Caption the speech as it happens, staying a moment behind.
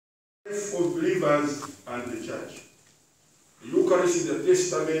of believers and the church. The Eucharist is the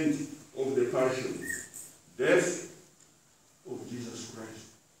testament of the passion, death of Jesus Christ.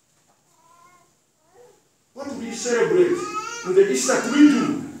 What do we celebrate in the Easter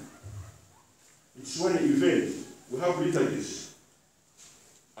Triduum? It's one event. We have liturgies.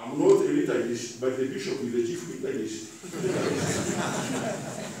 I'm not a liturgist, but the bishop is the chief liturgist.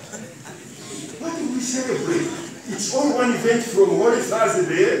 What do we celebrate? It's all one event from Holy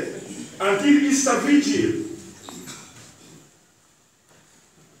Thursday until Easter Vigil.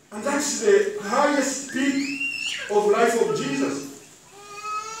 And that's the highest peak of life of Jesus.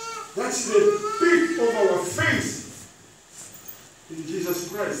 That's the peak of our faith in Jesus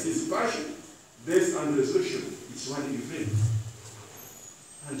Christ. His passion, death, and resurrection. It's one event.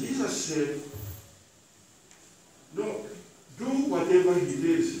 And Jesus said, no, do whatever he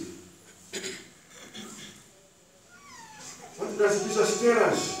tells you. What does Jesus tell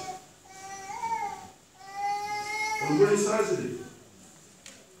us on Holy Thursday?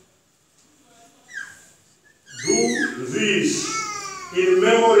 Do this in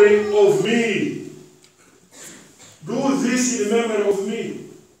memory of me. Do this in memory of me.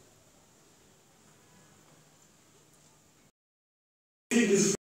 It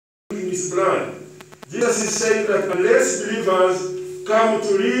is in his blood. Jesus is saying that unless believers come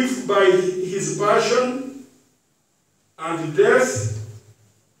to live by his passion and death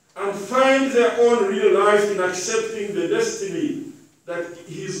and find their own real life in accepting the destiny that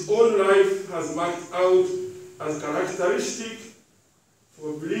his own life has marked out as characteristic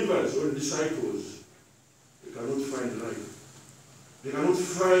for believers or disciples, they cannot find life. They cannot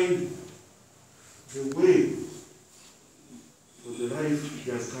find the way for the life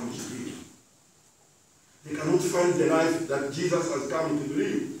he has come to live. They cannot find the life that Jesus has come to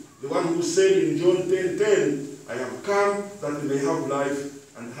live. The one who said in John 10:10, I have come that they may have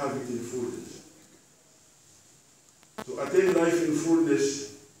life and have it in fullness. To attain life in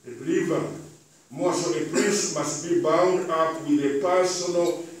fullness, a believer, more so a priest, must be bound up with a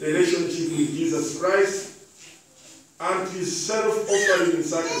personal relationship with Jesus Christ and his self-offering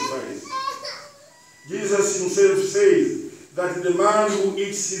sacrifice. Jesus himself says that the man who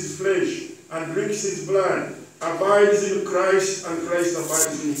eats his flesh and drinks his blood abides in Christ and Christ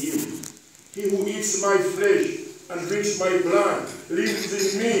abides in him. He who eats my flesh and drinks my blood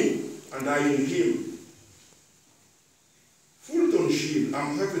lives in me and I in him. Fulton Sheen,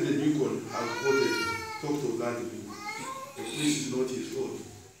 I'm happy the deacon has talked of that to me. The priest is not his own.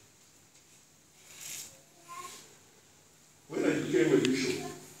 When I became a bishop,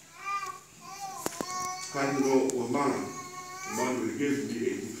 Cardinal Emmanuel gave me a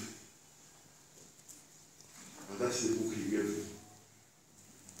gift. And that's the book he gave me.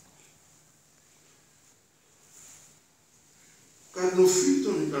 Cardinal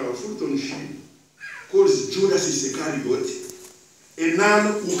Fulton Sheen calls Judas Iscariot a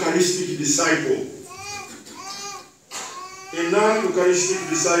non-Eucharistic disciple. A non-Eucharistic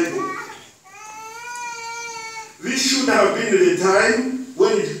disciple. This should have been the time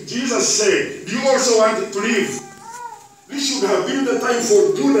when Jesus said, do you also want to live? This should have been the time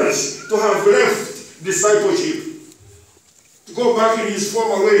for Judas to have left discipleship, to go back in his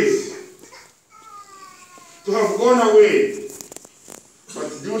former ways, to have gone away. But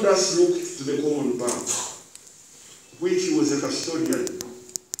Judas looked to the common bag, which he was a custodian,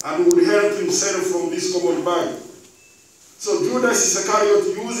 and would help himself from this common bag. So Judas Iscariot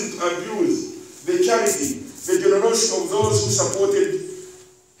used to abuse the charity, the generosity of those who supported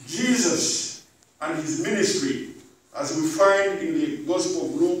Jesus and his ministry, as we find in the Gospel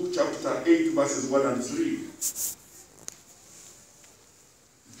of Luke, chapter 8, verses 1 and 3.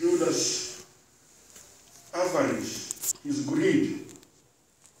 Judas' avarice, his greed,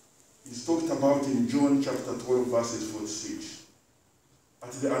 is talked about in John chapter 12, verses 46.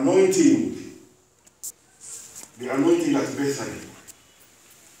 At the anointing at Bethany,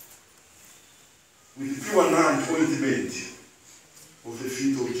 with pure nard ointment of the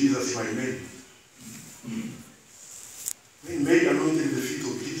feet of Jesus by Mary. When Mary anointed the feet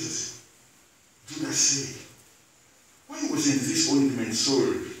of Jesus, Judas said, why wasn't this ointment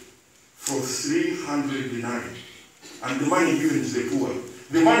sold for 300 denarii and the money given to the poor?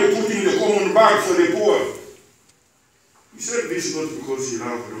 The money put in the common bag for the poor. He said this not because he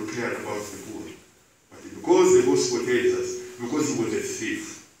loved or cared about the poor, but because the gospel tells us, because he was a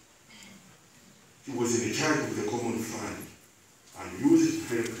thief. He was in charge of the common fund and used it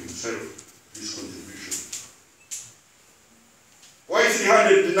to help himself this contribution. Why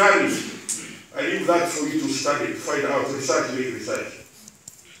 300 denarii? I leave that for you to study, find out, research, make research.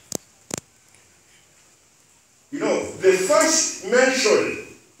 You know, the first mention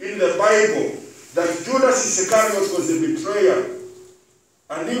in the Bible that Judas Iscariot was a betrayer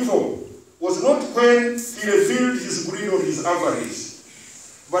and evil was not when he revealed his greed or his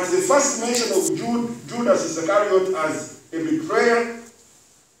avarice, but the first mention of Judas Iscariot as a betrayer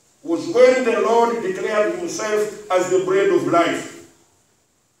was when the Lord declared himself as the bread of life.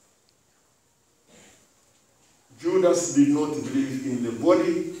 Judas did not believe in the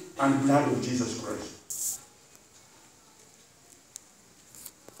body and blood of Jesus Christ.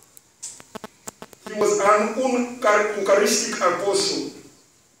 He was an Eucharistic apostle.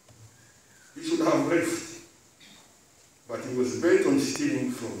 He should have left. But he was bent on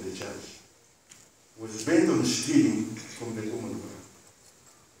stealing from the church. He was bent on stealing from the common ground.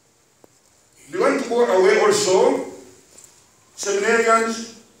 Do you want to go away also,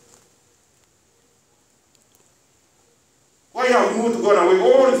 seminarians? Why have you not gone away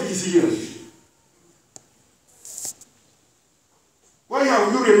all these years? Why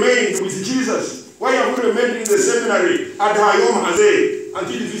have you remained with Jesus? Why have you remained in the seminary at Hayom Hazeh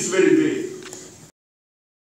until this very day?